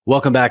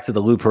Welcome back to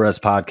the Lou Perez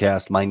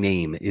podcast. My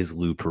name is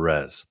Lou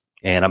Perez,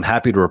 and I'm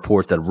happy to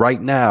report that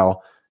right now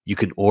you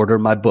can order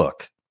my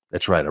book.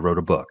 That's right, I wrote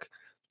a book.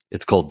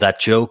 It's called That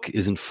Joke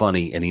Isn't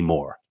Funny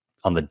Anymore,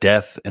 on the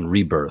death and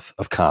rebirth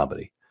of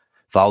comedy.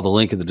 Follow the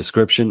link in the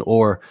description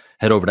or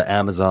head over to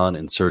Amazon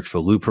and search for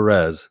Lou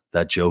Perez,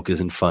 That Joke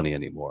Isn't Funny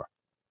Anymore.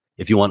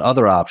 If you want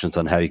other options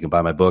on how you can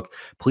buy my book,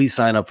 please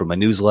sign up for my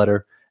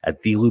newsletter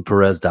at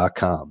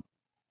thelouperez.com.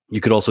 You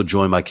could also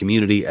join my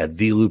community at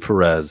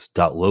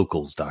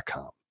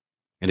thelouperez.locals.com.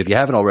 And if you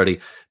haven't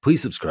already,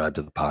 please subscribe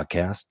to the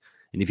podcast.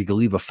 And if you could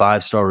leave a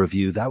 5-star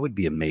review, that would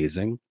be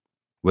amazing.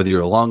 Whether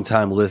you're a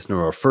long-time listener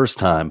or a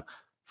first-time,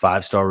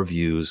 5-star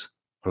reviews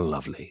are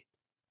lovely.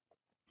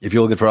 If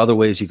you're looking for other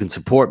ways you can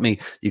support me,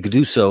 you could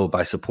do so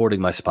by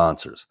supporting my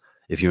sponsors.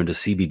 If you're into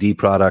CBD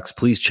products,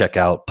 please check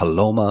out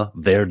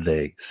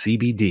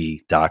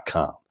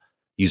PalomaVerdeCBD.com.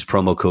 Use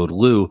promo code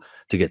LOU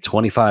to get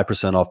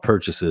 25% off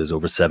purchases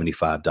over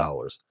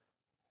 $75.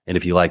 And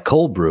if you like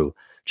cold brew,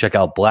 check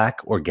out Black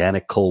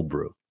Organic Cold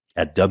Brew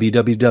at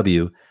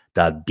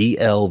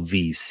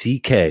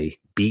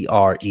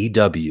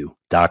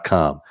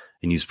www.blvckbrew.com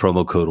and use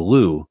promo code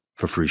LOU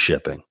for free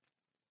shipping.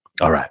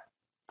 All right,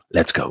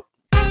 let's go.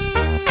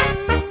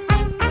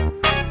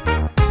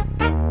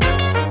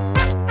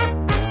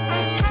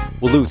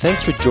 Well, Lou,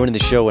 thanks for joining the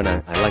show, and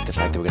I like the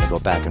fact that we're going to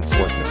go back and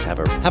forth and just have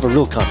a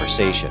real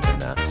conversation,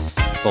 and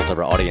both of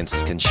our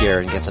audiences can share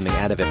and get something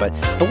out of it. But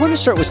I want to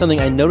start with something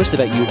I noticed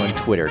about you on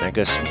Twitter, and I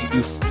guess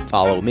you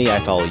follow me, I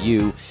follow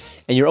you,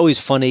 and you're always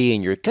funny,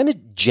 and you're kind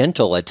of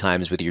gentle at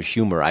times with your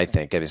humor, I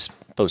think, as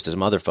opposed to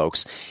some other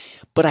folks.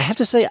 But I have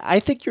to say, I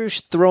think you're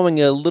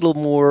throwing a little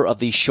more of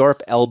the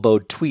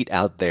sharp-elbowed tweet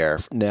out there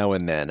now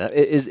and then.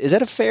 Is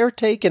that a fair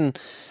take? And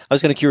I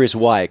was kind of curious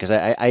why, because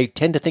I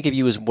tend to think of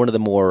you as one of the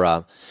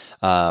more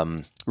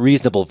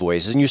reasonable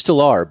voices, and you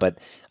still are, but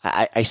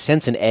I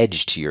sense an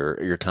edge to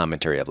your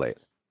commentary of late.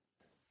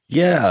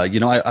 Yeah,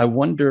 I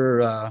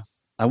wonder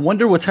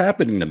what's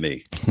happening to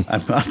me.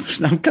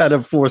 I'm kind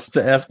of forced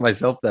to ask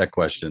myself that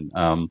question.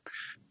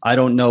 I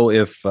don't know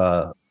if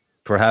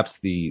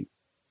perhaps the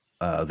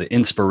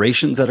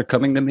inspirations that are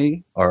coming to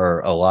me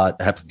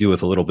have to do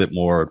with a little bit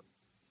more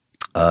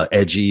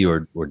edgy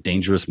or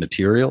dangerous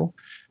material,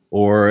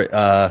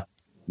 or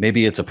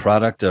maybe it's a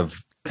product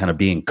of kind of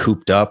being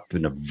cooped up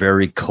in a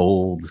very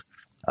cold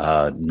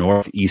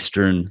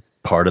northeastern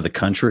part of the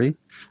country.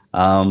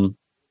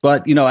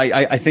 But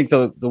I think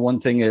the one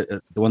thing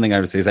I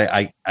would say is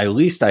I at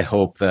least I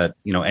hope that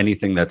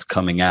anything that's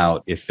coming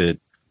out, if it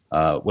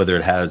whether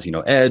it has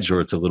edge or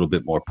it's a little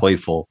bit more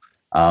playful,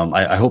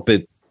 I hope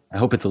it's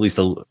at least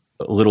a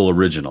little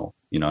original.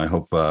 I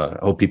hope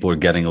people are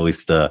getting at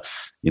least that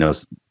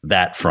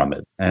from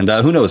it. And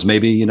who knows,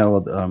 maybe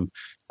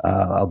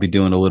I'll be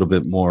doing a little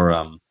bit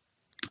more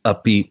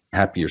upbeat,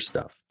 happier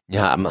stuff.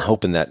 Yeah, I'm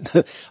hoping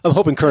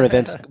current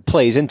events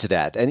plays into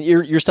that. And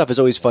your stuff is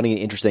always funny and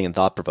interesting and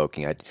thought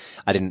provoking. I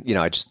don't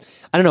know.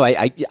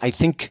 I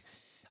think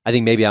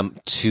maybe I'm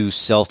too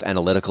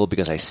self-analytical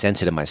because I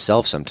sense it in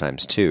myself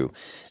sometimes too.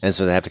 And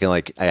so I have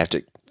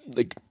to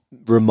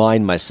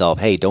remind myself,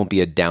 hey, don't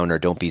be a downer,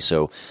 don't be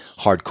so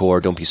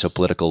hardcore, don't be so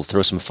political,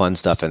 throw some fun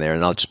stuff in there,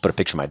 and I'll just put a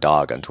picture of my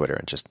dog on Twitter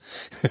and just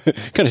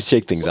kind of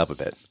shake things up a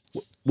bit.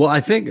 Well,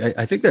 I think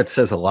that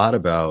says a lot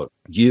about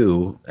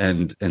you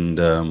and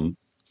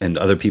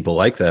other people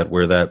like that,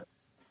 where that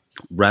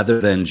rather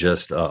than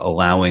just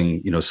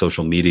allowing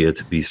social media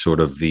to be sort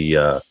of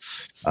the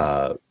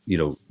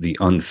the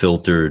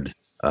unfiltered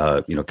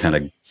kind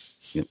of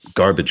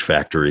garbage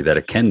factory that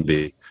it can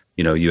be,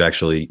 you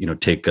actually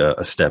take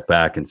a step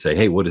back and say,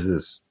 hey, what is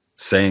this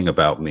saying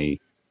about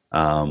me,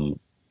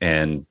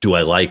 and do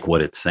I like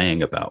what it's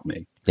saying about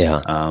me?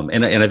 Yeah.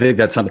 And I think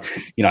that's something.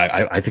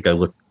 I think I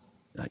look.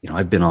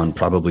 I've been on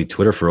probably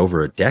Twitter for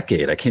over a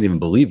decade. I can't even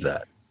believe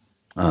that.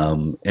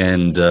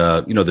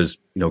 There's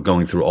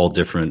going through all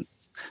different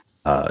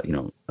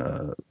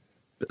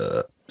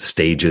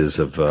stages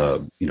of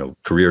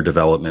career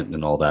development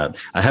and all that.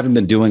 I haven't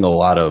been doing a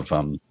lot of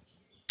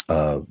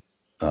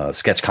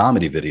sketch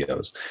comedy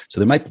videos,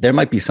 so there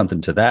might be something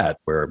to that.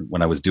 Where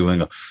when I was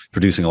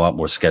producing a lot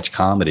more sketch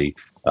comedy,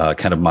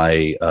 kind of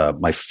my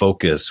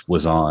focus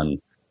was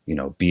on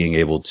being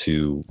able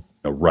to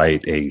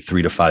write a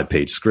 3 to 5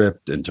 page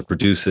script and to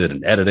produce it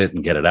and edit it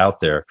and get it out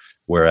there.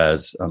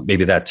 Whereas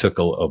maybe that took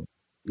a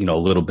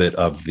little bit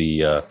of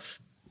the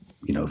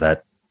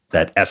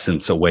that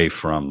essence away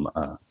from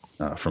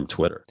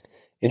Twitter.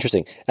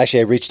 Interesting. Actually,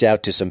 I reached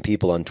out to some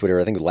people on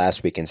Twitter, I think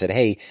last week, and said,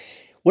 hey,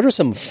 what are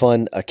some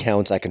fun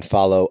accounts I can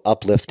follow,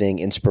 uplifting,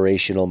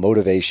 inspirational,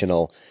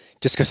 motivational,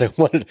 just because I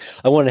wanted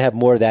to have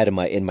more of that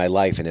in my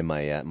life and in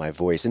my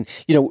voice. And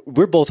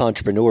we're both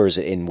entrepreneurs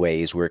in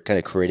ways. We're kind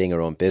of creating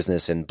our own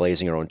business and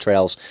blazing our own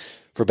trails,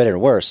 for better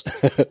and worse,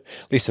 at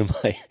least in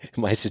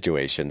my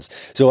situations.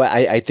 So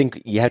I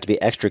think you have to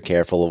be extra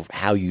careful of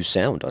how you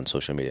sound on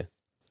social media.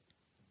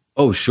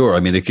 Oh, sure. I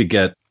mean, it could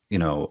get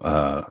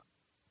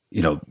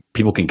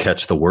people can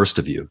catch the worst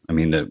of you. I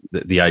mean,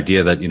 the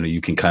idea that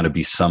you can kind of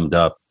be summed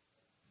up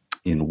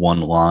in one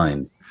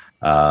line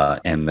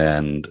and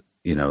then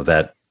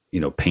that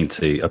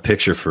paints a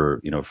picture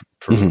for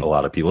for a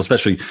lot of people,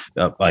 especially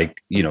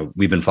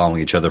we've been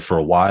following each other for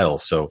a while,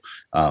 so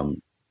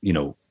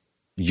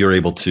you're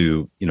able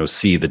to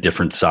see the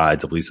different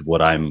sides, at least of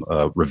what I'm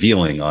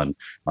revealing on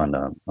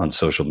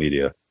social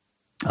media.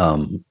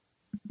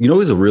 Who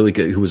was a really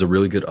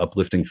good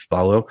uplifting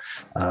follow,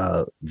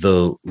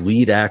 the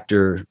lead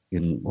actor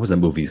in, what was that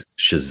movie,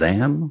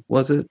 Shazam,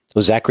 was it?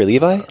 Was Zachary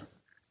Levi?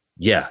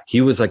 Yeah,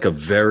 he was like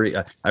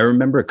I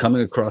remember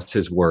coming across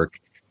his work,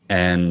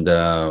 and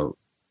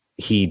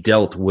he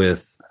dealt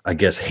with, I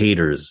guess,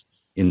 haters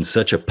in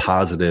such a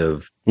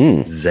positive,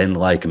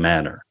 Zen-like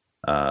manner,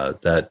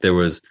 that there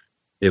was,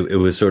 it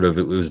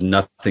was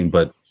nothing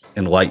but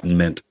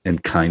enlightenment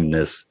and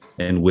kindness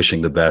and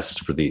wishing the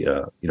best for the,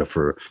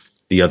 for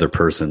the other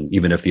person,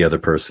 even if the other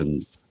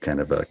person kind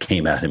of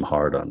came at him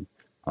hard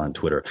on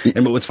Twitter.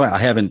 And what's funny, I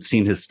haven't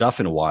seen his stuff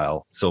in a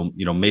while, so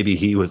maybe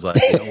he was like,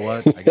 you know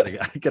what,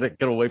 I gotta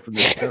get away from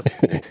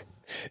this.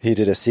 He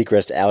did a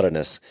Seacrest out on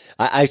us.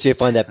 I actually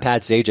find that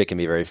Pat Sajak can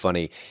be very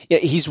funny. Yeah,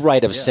 he's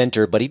right of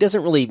center, but he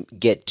doesn't really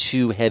get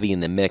too heavy in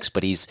the mix.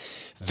 But he's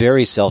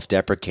very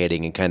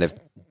self-deprecating and kind of,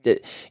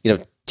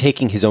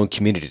 taking his own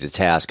community to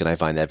task, and I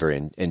find that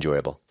very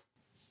enjoyable.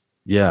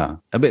 Yeah,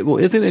 I mean, well,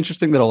 isn't it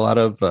interesting that a lot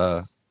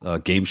of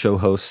game show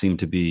hosts seem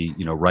to be,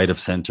 right of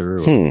center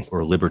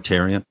or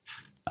libertarian?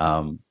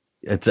 I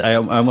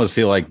almost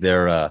feel like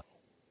they're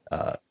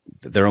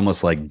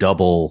almost like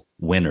double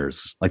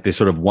winners. Like they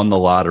sort of won the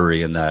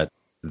lottery in that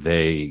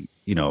they,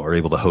 are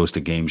able to host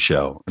a game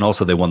show, and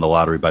also they won the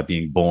lottery by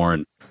being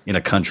born in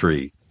a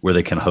country where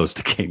they can host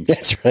a game show.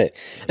 That's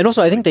right. And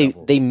also, I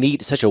think they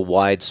meet such a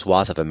wide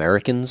swath of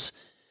Americans.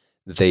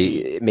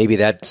 Maybe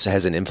that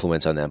has an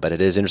influence on them, but it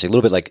is interesting. A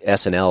little bit like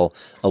SNL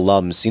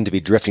alums seem to be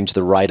drifting to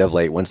the right of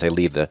late once they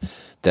leave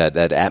that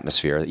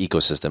atmosphere, the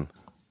ecosystem.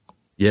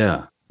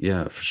 Yeah,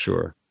 for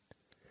sure.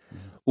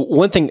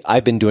 One thing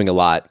I've been doing a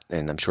lot,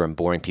 and I'm sure I'm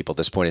boring people at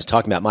this point, is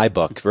talking about my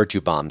book,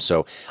 Virtue Bomb.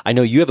 So I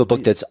know you have a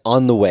book that's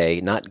on the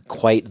way, not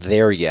quite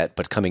there yet,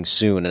 but coming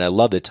soon. And I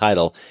love the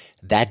title,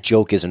 That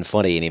Joke Isn't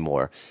Funny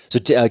Anymore. So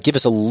give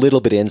us a little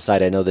bit of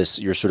insight. I know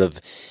you're sort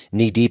of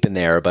knee deep in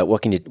there, but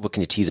what can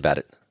you tease about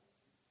it?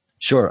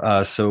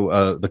 Sure.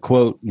 So the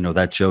quote,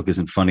 that joke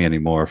isn't funny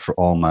anymore, for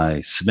all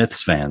my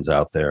Smiths fans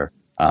out there,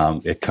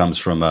 it comes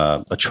from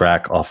a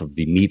track off of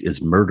the Meat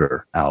is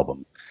Murder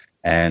album.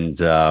 And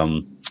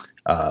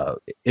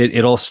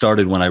it all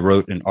started when I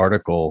wrote an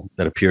article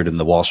that appeared in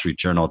the Wall Street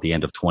Journal at the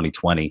end of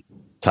 2020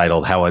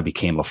 titled How I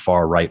Became a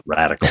Far-Right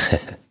Radical.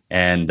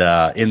 And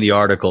in the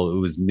article, it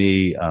was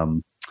me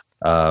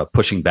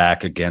pushing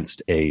back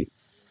against a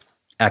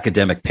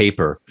academic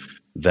paper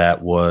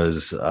that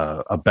was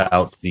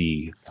about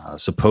the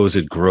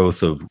supposed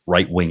growth of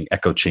right-wing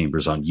echo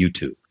chambers on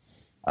YouTube.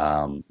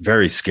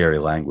 Very scary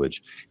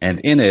language. And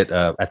in it,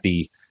 at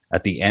the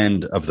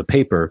end of the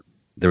paper,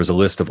 there was a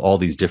list of all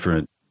these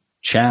different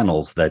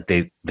channels that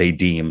they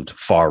deemed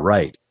far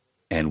right.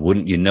 And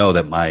wouldn't you know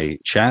that my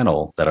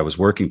channel that I was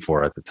working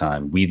for at the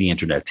time, We the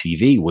Internet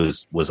TV,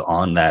 was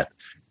on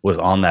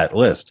that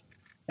list.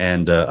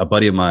 And a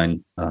buddy of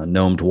mine,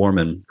 Noam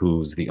Dwarman,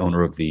 who's the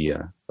owner of the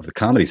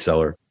Comedy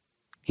Cellar,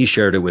 he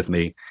shared it with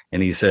me,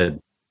 and he said,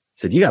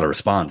 you got to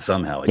respond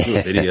somehow, like do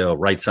a video,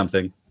 write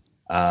something.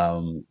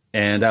 And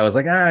I was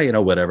like,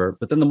 whatever.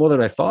 But then the more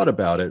that I thought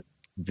about it,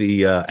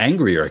 the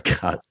angrier I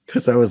got,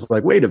 because I was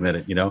like, wait a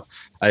minute,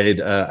 I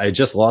had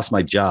just lost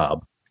my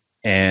job,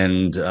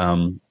 and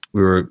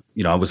we were,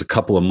 I was a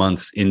couple of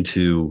months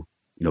into,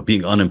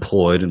 being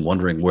unemployed and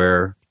wondering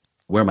where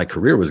my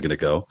career was going to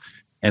go.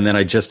 And then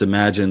I just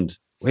imagined,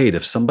 wait,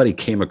 if somebody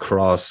came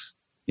across,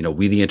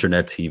 We the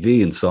Internet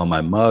TV and saw my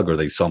mug, or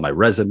they saw my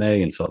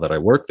resume and saw that I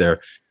worked there,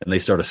 and they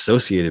start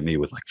associating me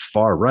with like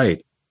far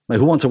right, like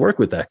who wants to work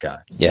with that guy?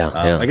 Yeah.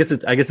 I guess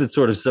it's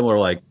sort of similar,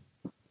 like,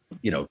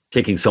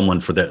 taking someone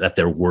for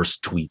their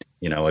worst tweet,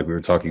 like we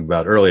were talking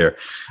about earlier.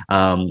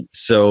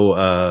 So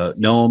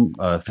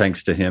Noam,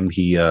 thanks to him,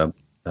 he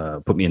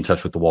put me in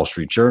touch with the Wall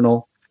Street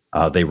Journal.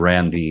 They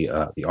ran the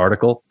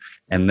article,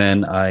 and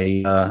then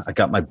I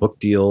got my book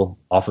deal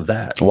off of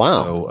that.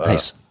 Wow, so,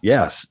 nice.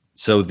 Yes.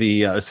 So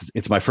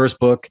it's my first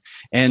book,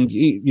 and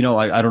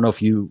I don't know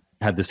if you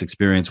had this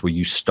experience where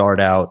you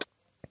start out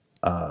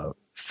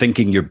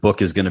thinking your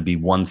book is going to be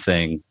one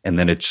thing, and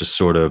then it just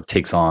sort of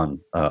takes on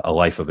a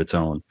life of its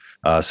own.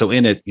 So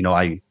in it,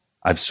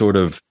 I've sort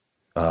of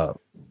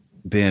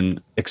been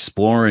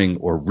exploring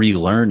or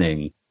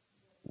relearning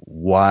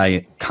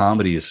why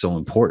comedy is so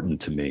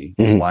important to me,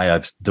 why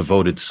I've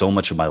devoted so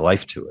much of my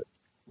life to it.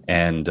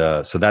 And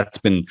so that's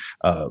been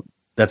a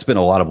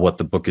lot of what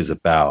the book is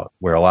about,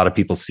 where a lot of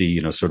people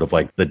see, sort of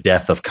like the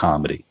death of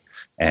comedy,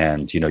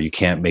 and, you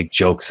can't make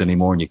jokes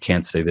anymore, and you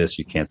can't say this,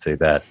 you can't say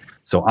that.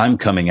 So I'm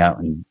coming out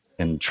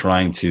and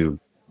trying to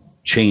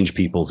change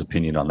people's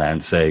opinion on that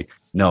and say,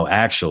 no,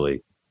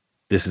 actually,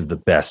 this is the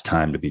best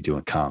time to be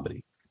doing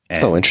comedy.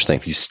 And interesting.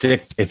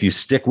 If you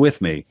stick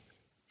with me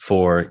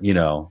for,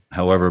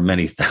 however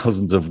many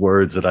thousands of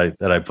words that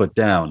I put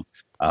down,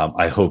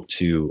 I hope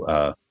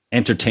to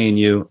entertain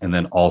you and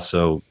then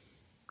also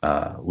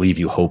leave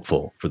you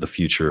hopeful for the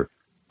future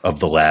of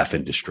the laugh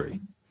industry.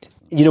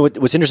 You know,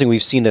 what's interesting,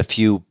 we've seen a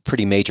few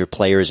pretty major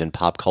players in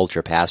pop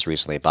culture pass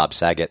recently, Bob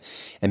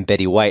Saget and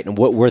Betty White. And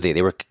what were they?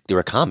 They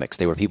were comics.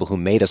 They were people who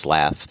made us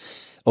laugh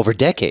over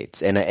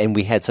decades. And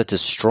we had such a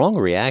strong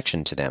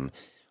reaction to them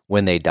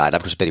when they died.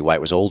 Of course, Betty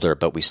White was older,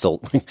 but we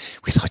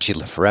thought she'd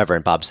live forever.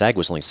 And Bob Saget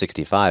was only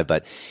 65.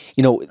 But,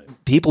 you know,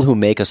 people who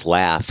make us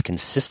laugh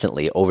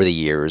consistently over the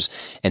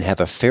years and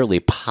have a fairly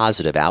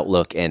positive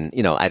outlook. And,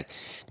 you know,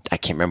 I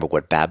can't remember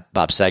what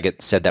Bob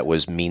Saget said that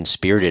was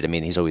mean-spirited. I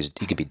mean, he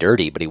could be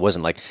dirty, but he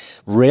wasn't like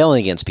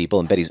railing against people.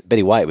 And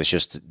Betty White was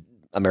just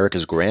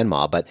America's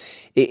grandma. But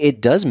it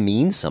does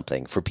mean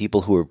something for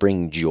people who are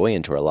bringing joy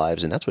into our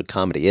lives, and that's what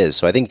comedy is.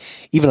 So I think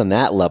even on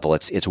that level,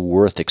 it's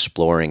worth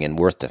exploring and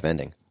worth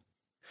defending.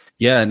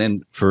 Yeah,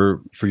 and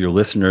for your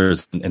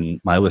listeners and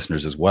my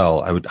listeners as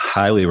well, I would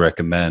highly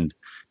recommend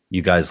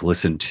you guys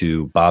listen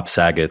to Bob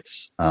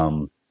Saget's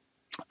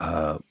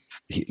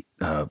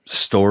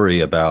story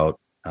about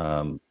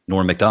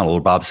Norm Macdonald,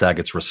 or Bob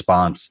Saget's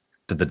response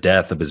to the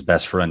death of his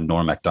best friend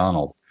Norm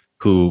Macdonald,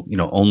 who, you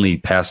know, only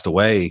passed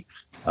away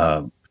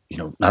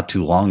not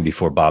too long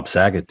before Bob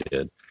Saget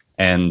did.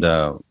 And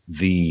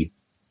the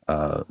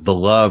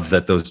love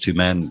that those two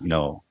men, you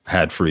know,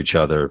 had for each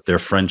other, their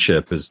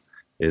friendship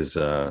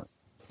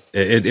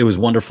it was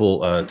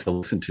wonderful to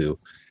listen to.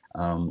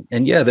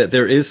 And yeah, that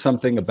there is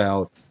something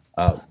about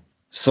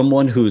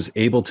someone who's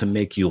able to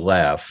make you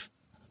laugh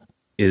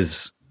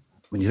is,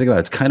 when you think about it,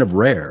 it's kind of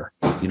rare.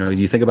 You know,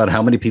 you think about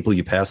how many people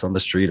you pass on the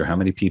street, or how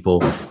many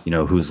people, you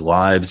know, whose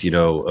lives, you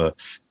know,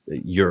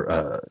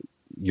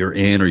 you're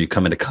in or you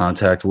come into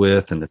contact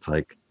with, and it's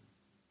like,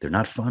 they're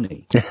not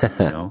funny,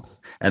 you know.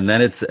 And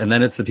then it's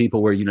the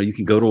people where, you know, you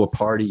can go to a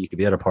party, you could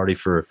be at a party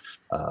for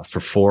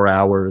 4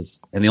 hours,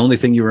 and the only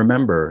thing you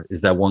remember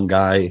is that one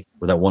guy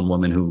or that one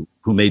woman who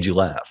made you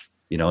laugh,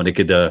 you know. And it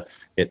could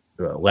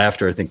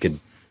laughter, I think, could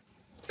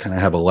kind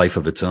of have a life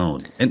of its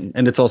own,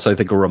 and it's also, I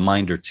think, a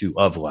reminder too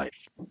of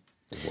life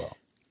as well.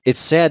 It's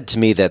sad to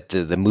me that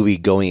the movie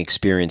going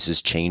experience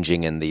is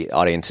changing and the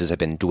audiences have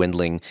been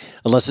dwindling,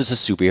 unless it's a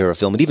superhero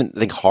film. And even I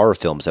think horror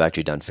films have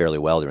actually done fairly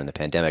well during the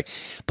pandemic.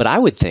 But I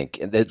would think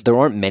that there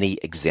aren't many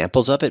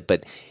examples of it.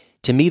 But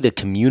to me, the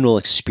communal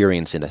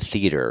experience in a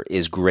theater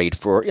is great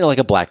for, you know, like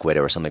a Black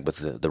Widow or something with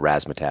the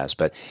razzmatazz.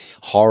 But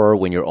horror,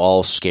 when you're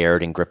all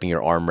scared and gripping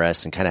your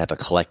armrests and kind of have a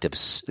collective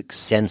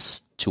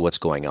sense to what's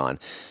going on.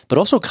 But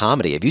also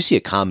comedy. If you see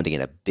a comedy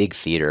in a big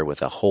theater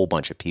with a whole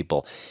bunch of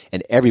people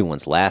and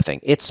everyone's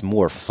laughing, it's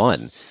more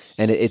fun.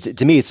 And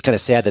to me, it's kind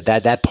of sad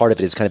that part of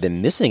it has kind of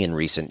been missing in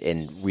recent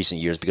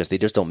years, because they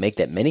just don't make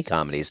that many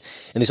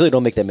comedies, and they certainly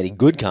don't make that many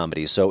good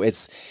comedies. So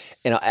it's,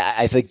 you know,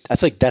 I feel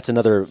like that's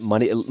another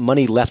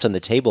money left on the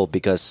table,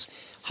 because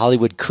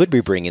Hollywood could be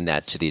bringing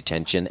that to the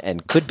attention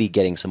and could be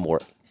getting some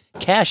more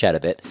cash out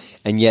of it,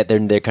 and yet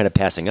they're kind of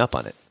passing up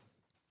on it.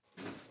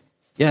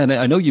 Yeah, and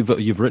I know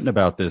you've written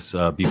about this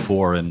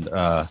before, and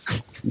I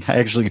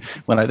actually,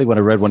 when I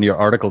read one of your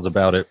articles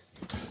about it,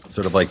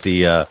 sort of like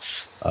the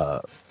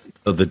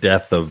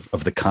death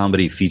of the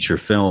comedy feature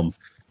film,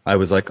 I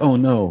was like, oh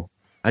no,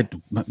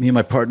 me and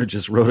my partner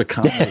just wrote a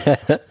comedy,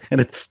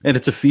 and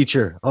it's a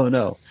feature. Oh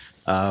no,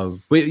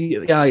 but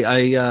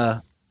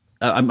yeah,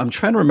 I'm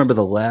trying to remember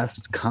the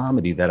last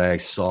comedy that I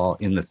saw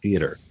in the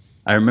theater.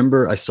 I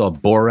remember I saw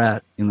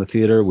Borat in the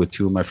theater with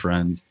two of my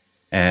friends,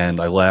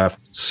 and I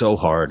laughed so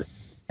hard.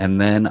 And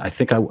then I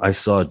think I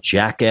saw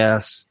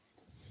Jackass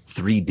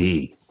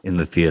 3D in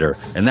the theater,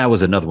 and that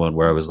was another one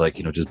where I was like,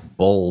 you know, just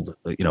bold,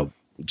 you know,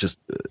 just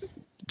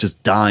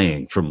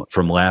dying from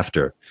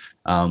laughter.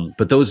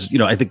 But those, you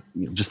know, I think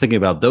just thinking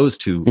about those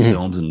two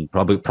films, and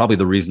probably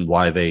the reason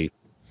why they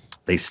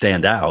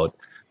stand out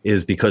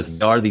is because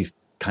they are these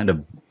kind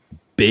of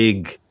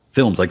big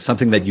films, like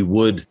something that you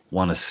would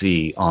want to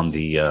see on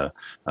the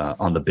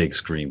big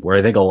screen. Where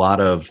I think a lot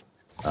of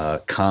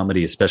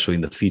comedy, especially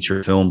in the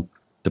feature film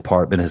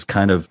department, has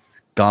kind of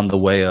gone the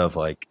way of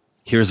like,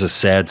 here's a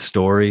sad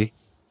story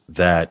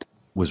that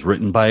was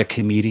written by a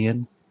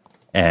comedian,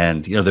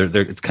 and you know,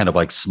 they're it's kind of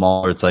like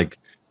smaller. It's like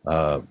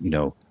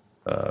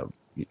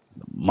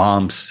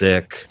mom's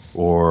sick,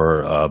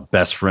 or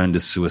best friend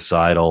is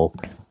suicidal,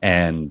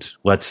 and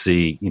let's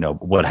see, you know,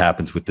 what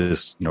happens with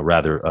this, you know,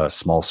 rather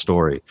small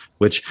story.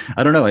 Which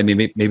I don't know. I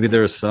mean, maybe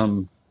there's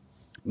some.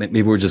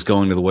 Maybe we're just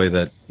going to the way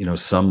that, you know,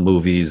 some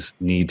movies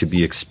need to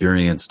be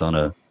experienced on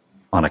a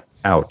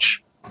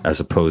couch as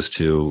opposed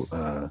to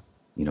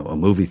you know, a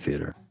movie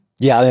theater.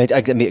 Yeah,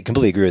 I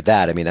completely agree with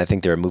that. I mean, I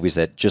think there are movies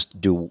that just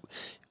do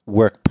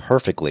work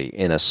perfectly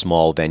in a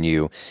small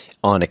venue,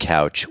 on a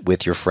couch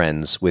with your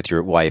friends, with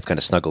your wife, kind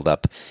of snuggled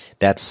up.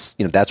 That's,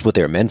 you know, that's what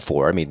they're meant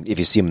for. I mean, if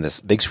you see them on this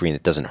big screen,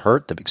 it doesn't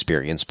hurt the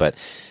experience, but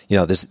you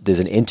know, there's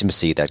an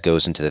intimacy that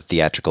goes into the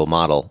theatrical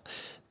model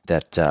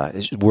that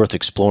is worth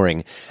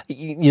exploring.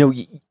 You know,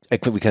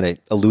 we kind of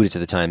alluded to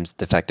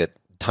the fact that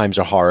times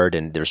are hard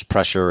and there's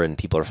pressure and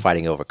people are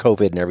fighting over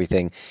COVID and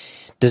everything.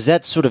 Does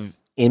that sort of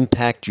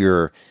impact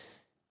your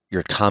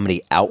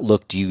comedy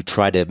outlook? Do you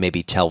try to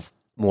maybe tell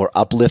more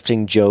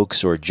uplifting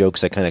jokes or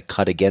jokes that kind of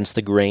cut against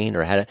the grain?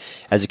 Or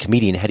as a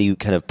comedian, how do you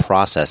kind of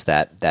process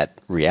that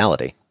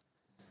reality?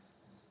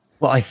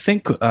 Well, I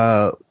think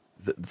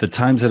the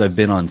times that I've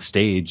been on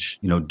stage,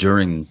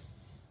 during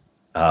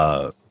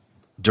the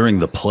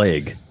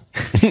plague,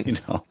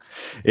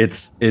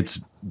 it's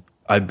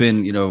I've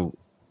been,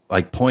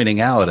 like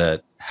pointing out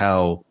at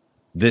how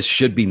this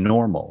should be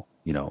normal,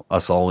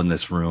 us all in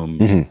this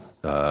room,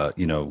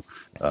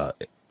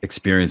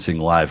 experiencing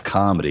live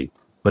comedy,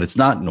 but it's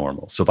not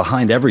normal. So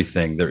behind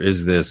everything, there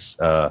is this,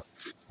 there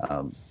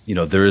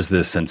is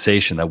this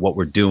sensation that what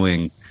we're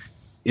doing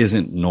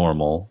isn't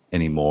normal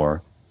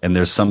anymore. And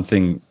there's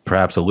something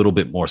perhaps a little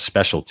bit more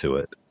special to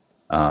it.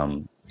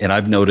 And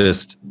I've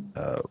noticed,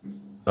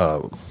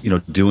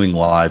 doing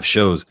live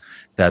shows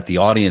that the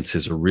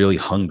audiences are really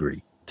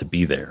hungry to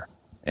be there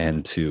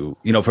and to,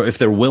 if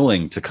they're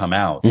willing to come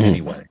out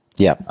anyway.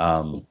 Yeah.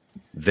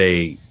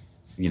 They,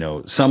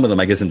 some of them,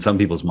 I guess in some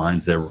people's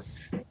minds, they're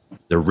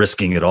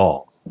risking it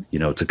all,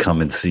 to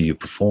come and see you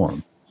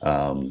perform.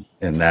 And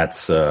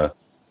that's a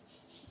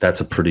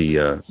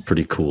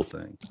pretty cool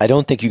thing. I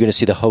don't think you're going to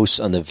see the hosts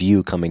on The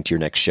View coming to your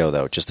next show,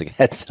 though. Just a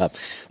heads up.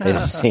 They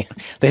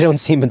don't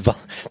seem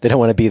involved. They don't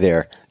want to be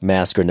there,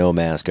 mask or no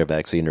mask or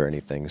vaccine or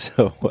anything.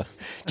 So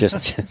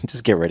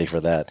just get ready for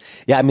that.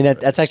 Yeah, I mean,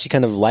 that's actually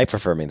kind of life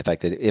affirming, the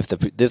fact that if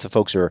the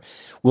folks are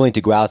willing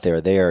to go out there,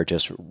 they are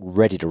just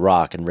ready to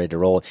rock and ready to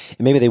roll.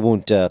 And maybe they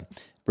won't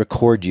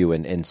record you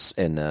and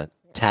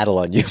tattle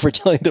on you for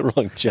telling the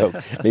wrong joke.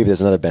 Maybe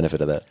there's another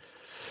benefit of that.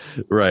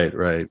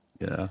 Right.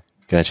 Yeah.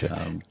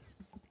 Gotcha.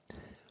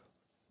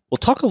 Well,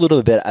 talk a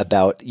little bit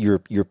about your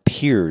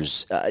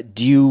peers.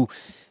 Do you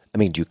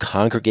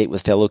congregate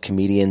with fellow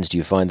comedians? Do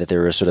you find that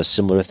there are sort of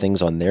similar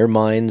things on their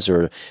minds,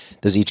 or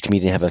does each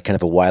comedian have a kind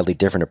of a wildly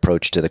different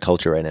approach to the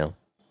culture right now?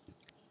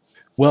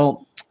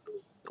 Well,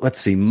 let's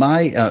see.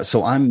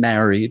 So I'm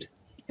married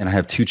and I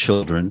have 2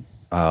 children.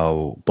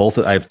 I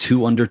have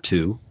 2 under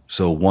 2.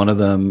 So one of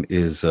them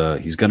is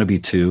he's going to be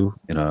 2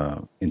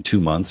 in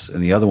 2 months,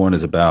 and the other one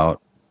is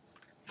about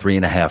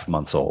 3.5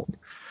 months old.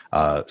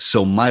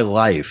 So my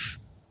life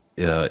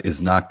is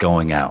not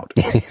going out.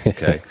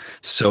 Okay.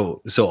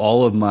 So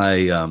all of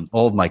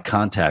my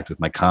contact with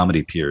my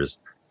comedy peers,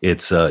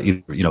 it's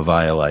either,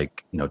 via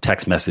like,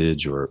 text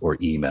message or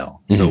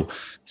email. Mm-hmm.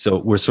 So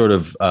we're sort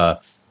of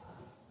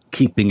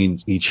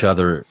keeping each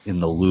other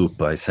in the loop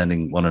by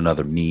sending one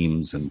another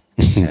memes and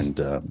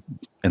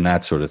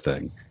that sort of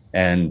thing.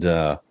 And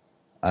so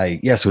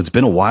it's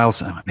been a while.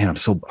 Man, I'm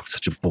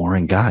such a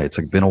boring guy. It's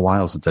like been a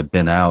while since I've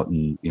been out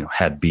and,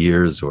 had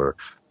beers or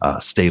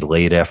stayed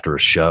late after a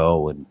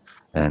show and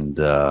and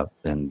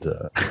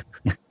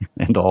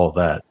all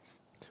that.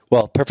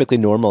 Well, perfectly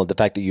normal. The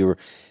fact that you're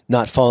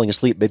not falling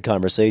asleep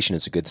mid-conversation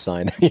is a good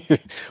sign.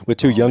 With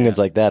 2 youngins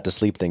like that, the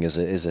sleep thing is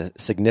a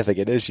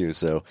significant issue.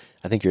 So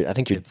I think you're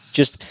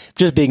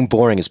just being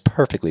boring is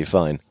perfectly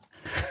fine.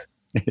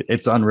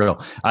 It's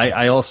unreal.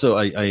 I also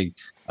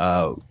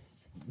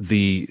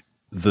the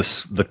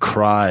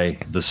cry,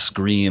 the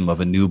scream of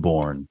a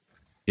newborn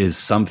is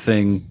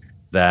something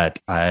that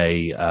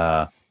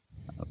I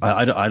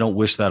don't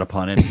wish that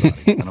upon anybody.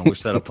 I don't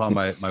wish that upon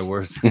my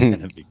worst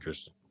enemy,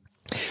 Christian.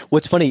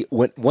 What's funny,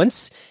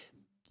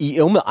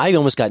 I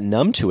almost got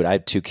numb to it. I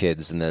have 2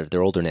 kids, and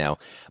they're older now.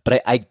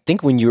 But I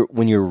think when you're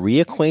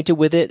reacquainted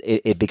with it,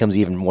 it becomes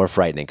even more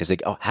frightening because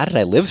how did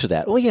I live through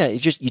that? Well, yeah, you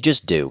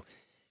just do.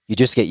 You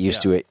just get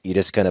used to it. You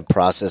just kind of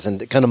process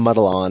and kind of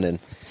muddle on, and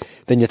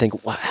then you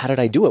think, well, how did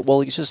I do it?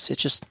 Well,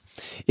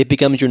 it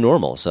becomes your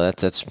normal. So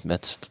that's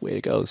the way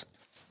it goes.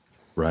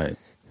 Right.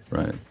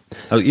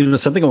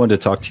 Something I wanted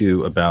to talk to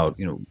you about.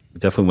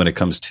 Definitely when it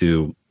comes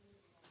to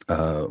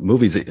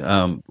movies.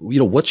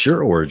 What's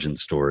your origin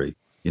story?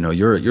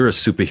 You're a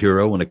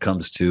superhero when it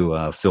comes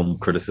to film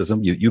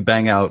criticism. You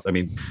bang out. I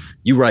mean,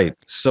 you write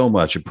so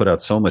much. You put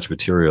out so much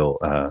material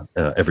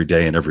every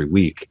day and every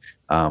week.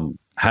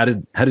 How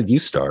did you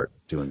start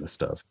doing this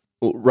stuff?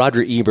 Well,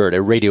 Roger Ebert,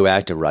 a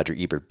radioactive Roger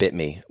Ebert, bit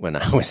me when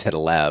I was at a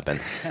lab.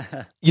 And,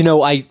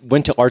 I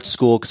went to art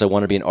school because I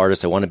want to be an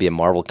artist. I want to be a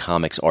Marvel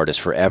Comics artist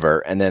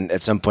forever. And then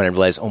at some point I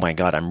realized, oh my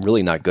God, I'm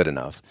really not good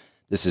enough.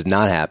 This is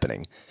not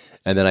happening.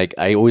 And then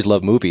I always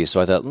loved movies.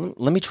 So I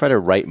thought, let me try to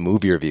write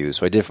movie reviews.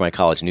 So I did it for my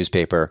college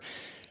newspaper.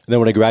 And then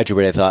when I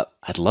graduated, I thought,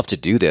 I'd love to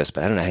do this,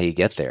 but I don't know how you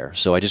get there.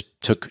 So I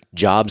just took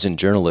jobs in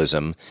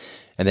journalism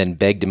and then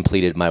begged and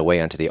pleaded my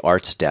way onto the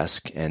arts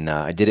desk. And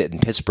I did it in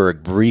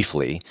Pittsburgh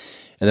briefly.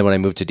 And then when I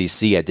moved to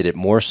DC, I did it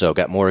more so,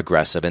 got more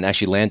aggressive, and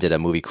actually landed a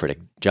movie critic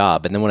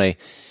job. And then when I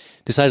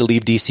decided to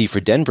leave DC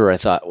for Denver, I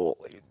thought, well,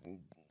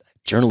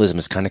 journalism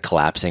is kind of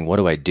collapsing. What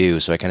do I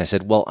do? So I kind of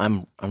said, well,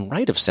 I'm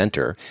right of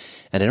center,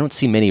 and I don't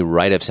see many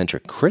right of center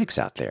critics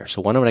out there.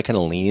 So why don't I kind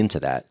of lean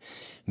into that,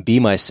 be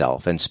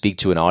myself, and speak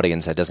to an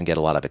audience that doesn't get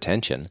a lot of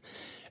attention?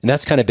 And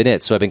that's kind of been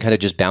it. So I've been kind of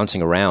just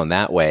bouncing around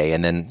that way.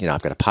 And then,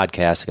 I've got a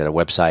podcast, I've got a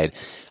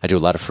website, I do a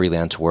lot of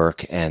freelance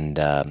work, and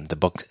the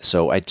book.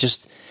 So I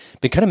just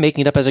been kind of making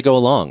it up as I go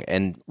along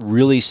and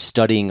really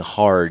studying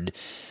hard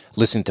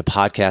listening to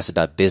podcasts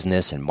about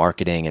business and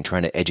marketing and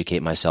trying to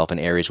educate myself in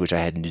areas which I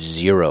had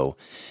zero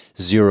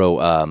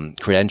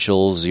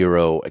credentials,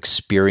 zero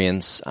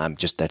experience.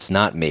 That's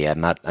not me. I'm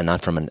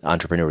not from an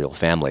entrepreneurial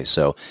family.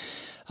 So,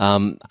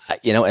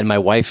 and my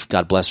wife,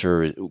 God bless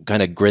her,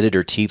 kind of gritted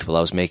her teeth while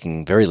I was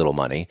making very little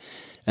money.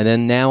 And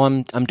then now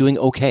I'm doing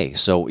okay.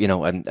 So,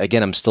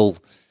 I'm still,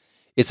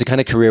 it's the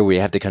kind of career where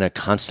you have to kind of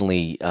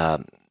constantly,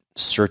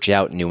 search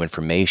out new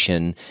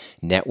information,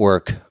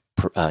 network,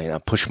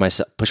 push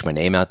my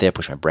name out there,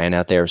 push my brand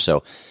out there.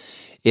 So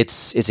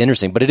it's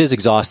interesting, but it is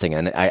exhausting.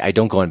 And I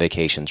don't go on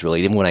vacations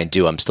really. Even when I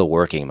do, I'm still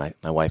working. My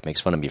wife makes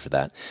fun of me for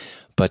that,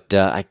 but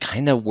I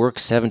kind of work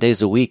 7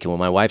 days a week. And when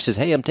my wife says,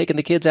 "Hey, I'm taking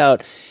the kids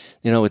out,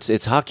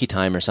 it's hockey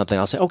time or something,"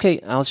 I'll say, "Okay,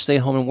 I'll just stay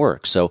at home and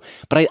work." So,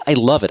 but I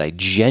love it. I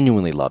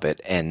genuinely love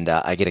it. And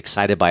I get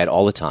excited by it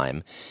all the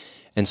time.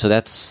 And so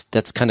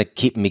that's kind of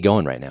keeping me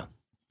going right now.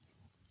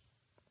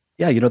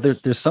 Yeah,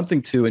 there's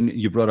something to, and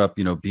you brought up,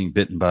 being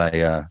bitten by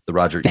the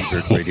Roger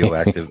Ebert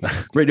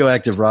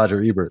radioactive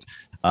Roger Ebert,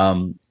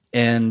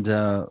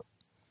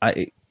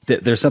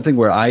 there's something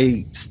where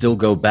I still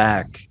go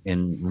back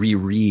and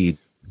reread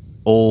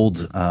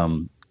old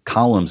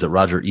columns that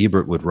Roger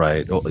Ebert would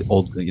write,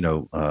 old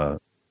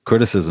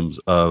criticisms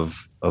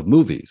of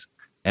movies,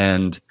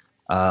 and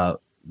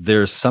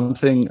there's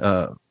something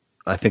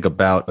I think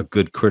about a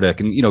good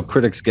critic, and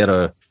critics get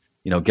a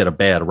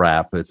bad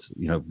rap. It's,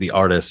 the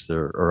artists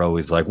are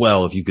always like,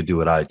 well, if you could do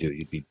what I do,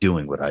 you'd be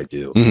doing what I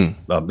do.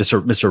 Mm-hmm.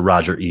 Mr.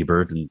 Roger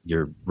Ebert, and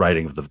you're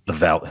writing the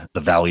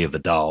Valley of the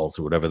Dolls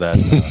or whatever that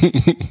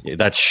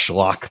that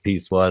schlock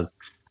piece was.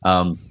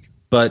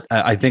 But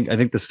I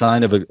think the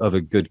sign of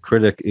a good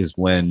critic is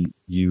when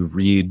you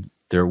read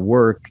their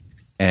work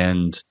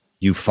and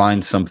you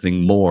find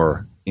something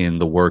more in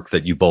the work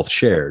that you both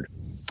shared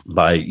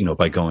by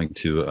going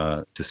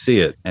to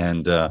see it.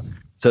 And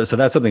So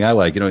that's something I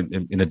like.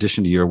 In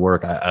addition to your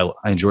work, I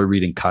enjoy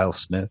reading Kyle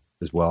Smith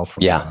as well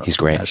from he's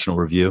great. National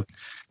Review,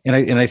 and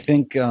I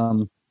think I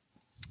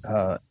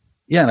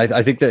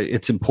think that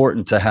it's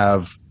important to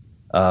have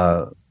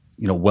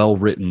well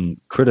written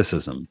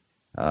criticism.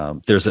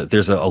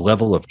 There's a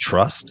level of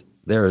trust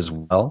there as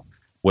well,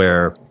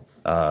 where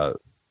there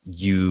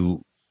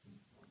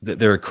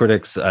are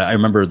critics. I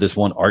remember this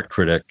one art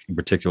critic in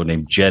particular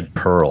named Jed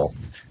Pearl.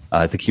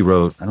 I think he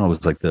wrote, it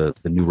was like the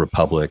New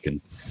Republic,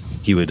 and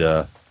he would,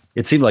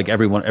 it seemed like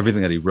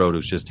everything that he wrote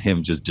was just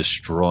him just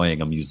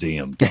destroying a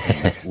museum,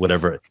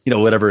 whatever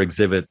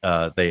exhibit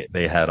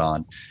they had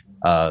on.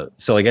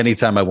 So like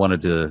anytime I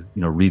wanted to,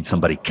 read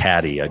somebody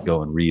catty, I'd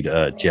go and read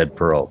Jed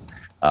Pearl.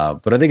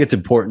 But I think it's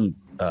important,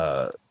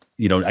 I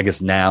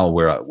guess now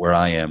where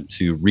I am,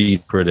 to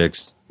read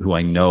critics who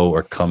I know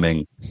are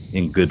coming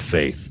in good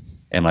faith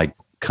and like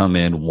come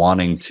in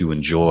wanting to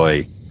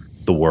enjoy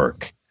the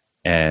work.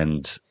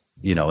 And,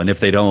 and if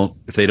they don't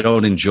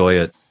enjoy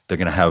it, they're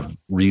going to have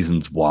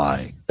reasons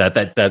why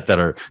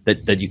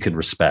that you can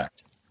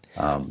respect.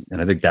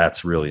 And I think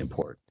that's really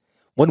important.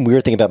 One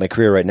weird thing about my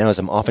career right now is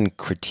I'm often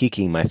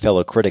critiquing my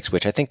fellow critics,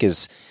 which I think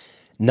is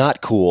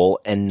not cool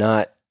and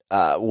not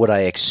what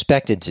I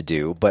expected to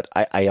do. But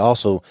I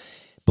also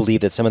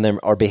believe that some of them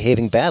are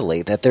behaving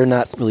badly, that they're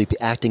not really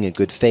acting in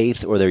good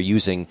faith, or they're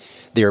using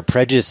their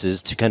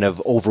prejudices to kind of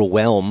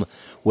overwhelm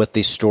what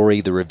the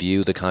story, the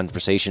review, the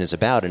conversation is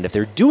about. And if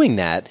they're doing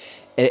that,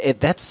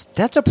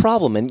 that's a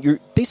problem. And you're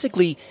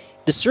basically,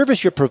 the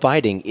service you're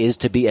providing is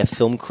to be a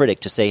film critic,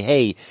 to say,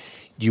 hey,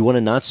 do you want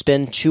to not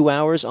spend 2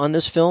 hours on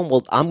this film?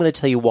 Well, I'm going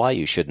to tell you why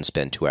you shouldn't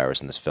spend 2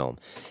 hours in this film.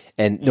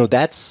 And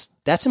that's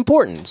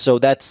important. So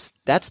that's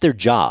their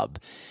job.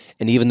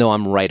 And even though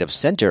I'm right of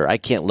center, I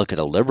can't look at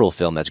a liberal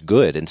film that's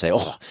good and say,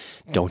 oh,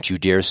 don't you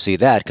dare see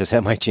that, because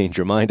that might change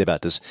your mind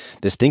about this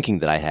thinking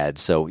that I had.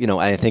 So,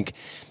 I think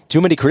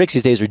too many critics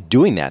these days are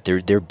doing that.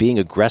 They're being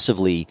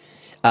aggressively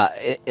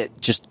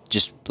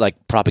just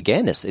like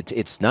propagandists.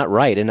 It's not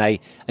right. And I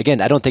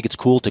don't think it's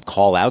cool to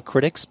call out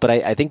critics, but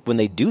I think when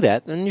they do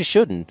that, then you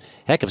shouldn't.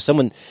 Heck,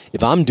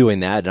 if I'm doing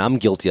that and I'm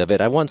guilty of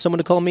it, I want someone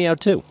to call me out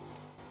too.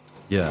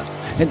 Yeah.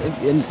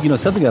 And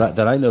something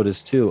that I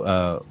noticed too,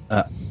 a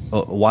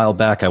while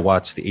back, I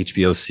watched the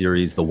HBO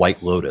series, The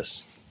White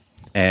Lotus,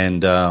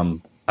 and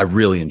I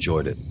really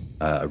enjoyed it.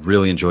 I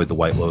really enjoyed The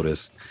White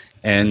Lotus.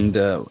 And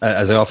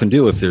as I often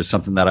do, if there's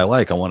something that I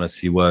like, I want to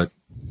see what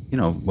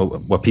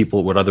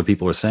other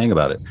people are saying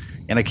about it.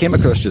 And I came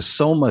across just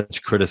so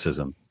much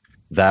criticism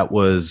that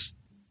was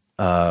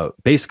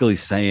basically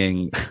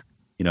saying,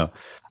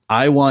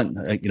 I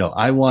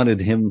wanted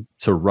him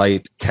to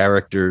write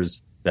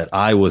characters that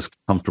I was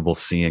comfortable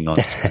seeing on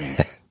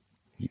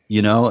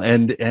screen,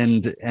 and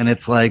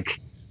it's like,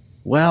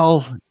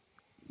 well,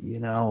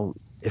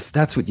 if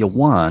that's what you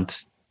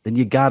want, then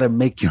you got to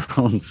make your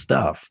own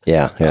stuff.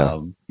 Yeah.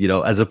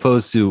 As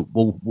opposed to,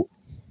 well,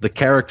 the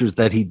characters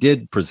that he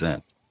did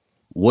present,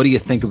 what do you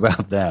think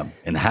about them,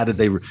 and how did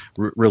they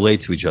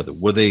relate to each other?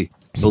 Were they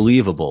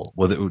believable?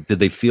 Did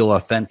they feel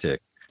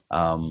authentic?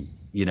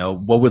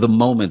 What were the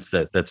moments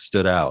that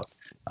stood out?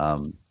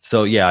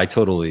 So yeah, I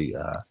totally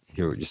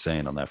hear what you're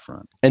saying on that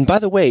front. And by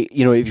the way,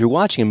 if you're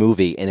watching a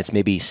movie and it's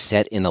maybe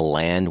set in a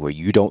land where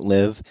you don't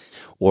live,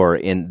 or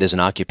there's an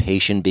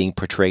occupation being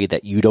portrayed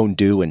that you don't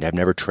do and have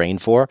never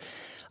trained for,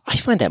 I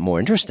find that more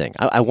interesting.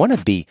 I want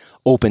to be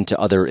open to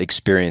other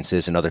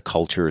experiences and other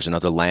cultures and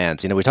other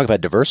lands. We talk about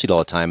diversity all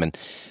the time, and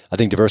I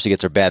think diversity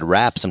gets a bad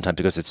rap sometimes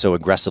because it's so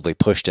aggressively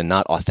pushed and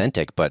not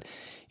authentic. But,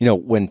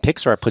 when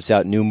Pixar puts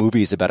out new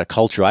movies about a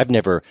culture I've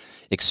never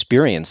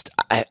experienced,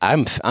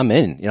 I'm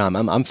in.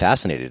 I'm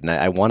fascinated, and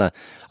I want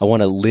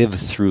to live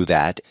through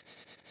that.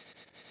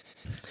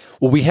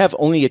 Well, we have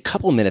only a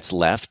couple minutes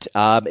left.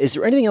 Is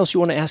there anything else you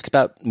want to ask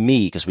about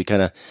me? Because we're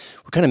kind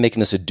of making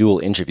this a dual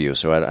interview,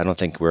 so I don't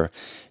think we're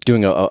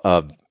doing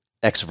a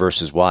X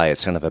versus Y.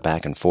 It's kind of a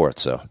back and forth.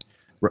 So,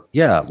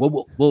 yeah.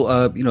 Well,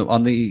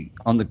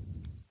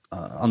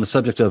 on the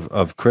subject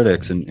of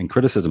critics and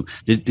criticism,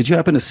 did you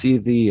happen to see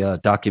the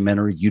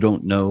documentary You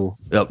Don't Know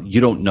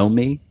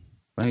Me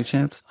by any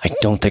chance? I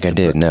don't think I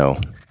did.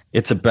 No.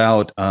 It's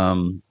about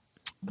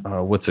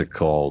what's it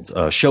called?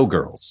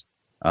 Showgirls.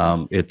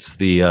 It's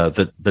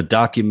the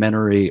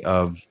documentary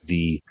of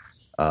the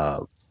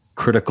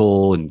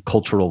critical and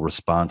cultural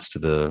response to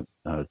the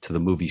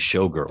movie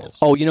Showgirls.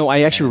 Oh,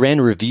 I actually ran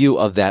a review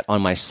of that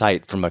on my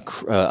site from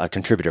a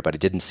contributor, but I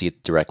didn't see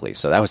it directly.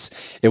 So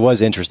it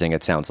was interesting.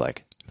 It sounds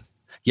like.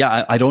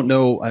 Yeah, I don't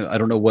know. I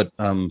don't know what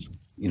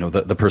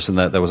the person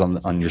that was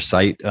on your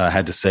site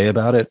had to say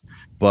about it,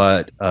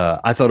 but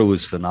I thought it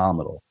was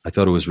phenomenal. I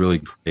thought it was really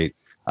great,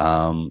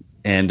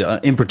 and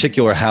in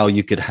particular, how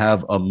you could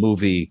have a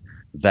movie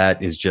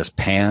that is just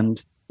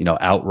panned,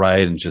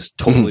 outright and just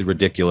totally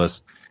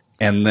ridiculous,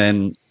 and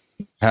then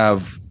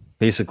have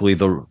basically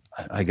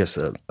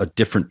a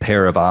different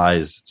pair of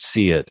eyes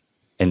see it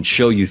and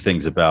show you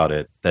things about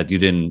it that you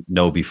didn't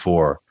know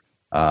before.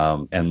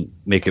 And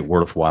make it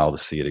worthwhile to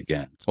see it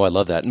again. Oh, I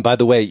love that. And by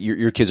the way,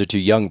 your kids are too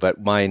young,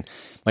 but my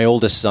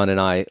oldest son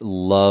and I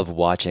love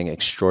watching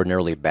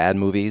extraordinarily bad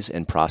movies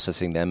and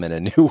processing them in a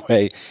new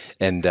way.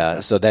 And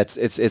so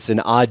it's an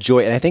odd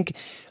joy. And I think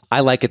I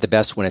like it the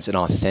best when it's an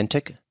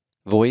authentic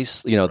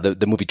voice.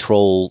 The movie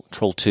Trolls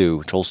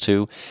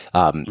 2,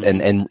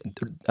 and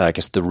I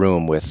guess The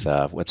Room with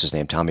what's his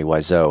name, Tommy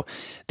Wiseau.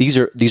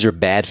 These are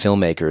bad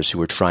filmmakers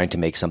who are trying to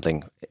make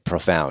something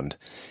profound.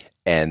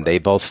 And they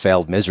both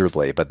failed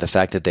miserably, but the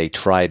fact that they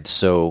tried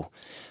so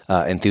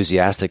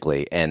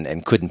enthusiastically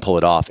and couldn't pull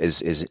it off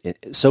is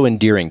so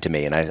endearing to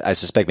me. And I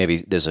suspect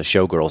maybe there's a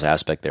Showgirls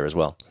aspect there as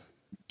well.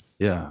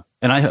 Yeah,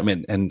 and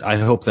I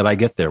hope that I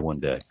get there one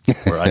day,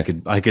 where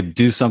I could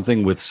do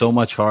something with so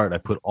much heart. I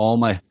put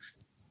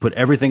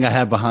everything I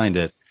have behind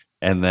it,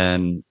 and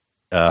then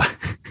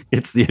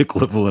it's the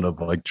equivalent of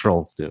like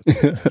Trolls 2.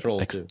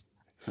 Trolls 2.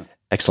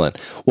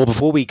 Excellent. Well,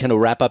 before we kind of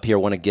wrap up here, I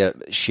want to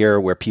share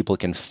where people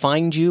can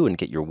find you and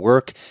get your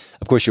work.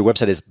 Of course, your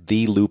website is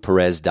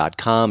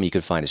thelouperez.com. You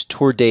can find his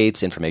tour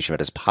dates, information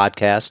about his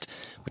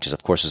podcast, which is,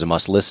 of course, is a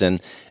must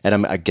listen.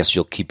 And I guess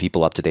you'll keep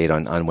people up to date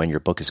on when your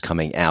book is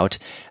coming out.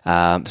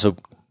 So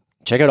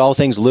check out all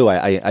things Lou.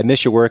 I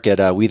miss your work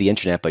at We the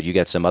Internet, but you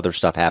got some other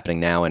stuff happening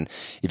now. And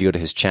if you go to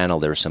his channel,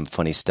 there's some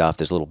funny stuff.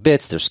 There's little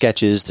bits, there's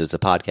sketches, there's the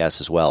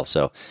podcast as well.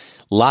 So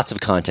lots of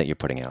content you're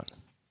putting out.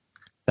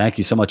 Thank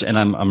you so much. And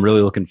I'm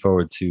really looking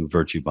forward to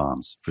Virtue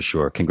Bombs for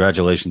sure.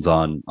 Congratulations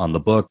on the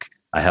book.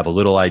 I have a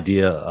little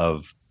idea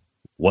of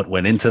what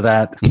went into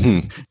that.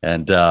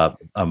 And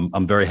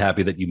I'm very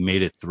happy that you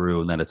made it through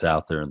and that it's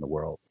out there in the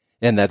world.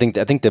 And I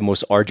think the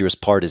most arduous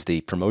part is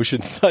the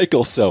promotion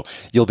cycle. So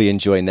you'll be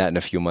enjoying that in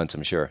a few months,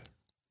 I'm sure.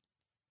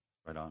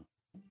 Right on.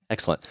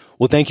 Excellent.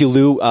 Well, thank you,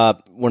 Lou.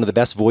 One of the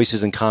best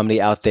voices in comedy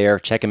out there.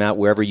 Check him out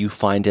wherever you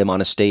find him, on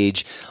a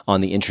stage,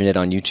 on the internet,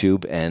 on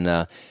YouTube.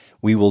 And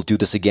we will do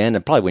this again,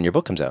 and probably when your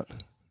book comes out.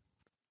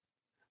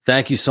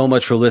 Thank you so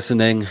much for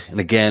listening. And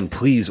again,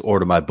 please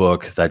order my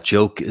book, That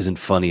Joke Isn't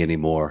Funny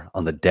Anymore,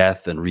 on the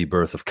death and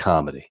rebirth of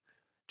comedy.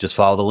 Just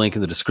follow the link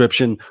in the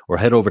description or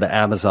head over to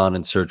Amazon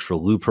and search for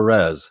Lou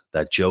Perez,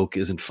 That Joke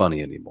Isn't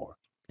Funny Anymore.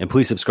 And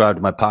please subscribe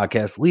to my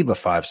podcast. Leave a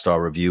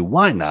 5-star review.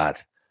 Why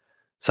not?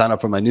 Sign up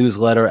for my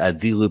newsletter at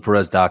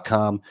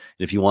thelouperez.com. And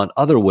if you want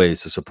other ways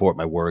to support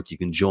my work, you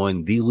can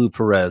join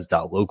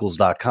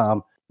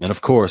thelouperez.locals.com. And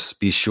of course,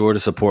 be sure to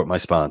support my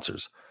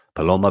sponsors,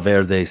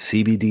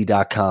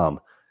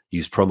 PalomaVerdeCBD.com.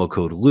 Use promo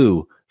code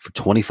LOU for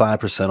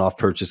 25% off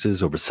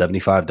purchases over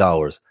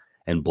 $75,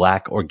 and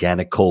Black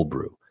Organic Cold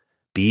Brew,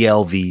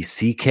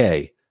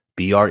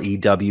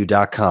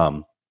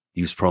 BLVCKBREW.com.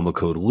 Use promo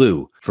code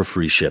LOU for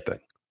free shipping.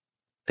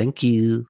 Thank you.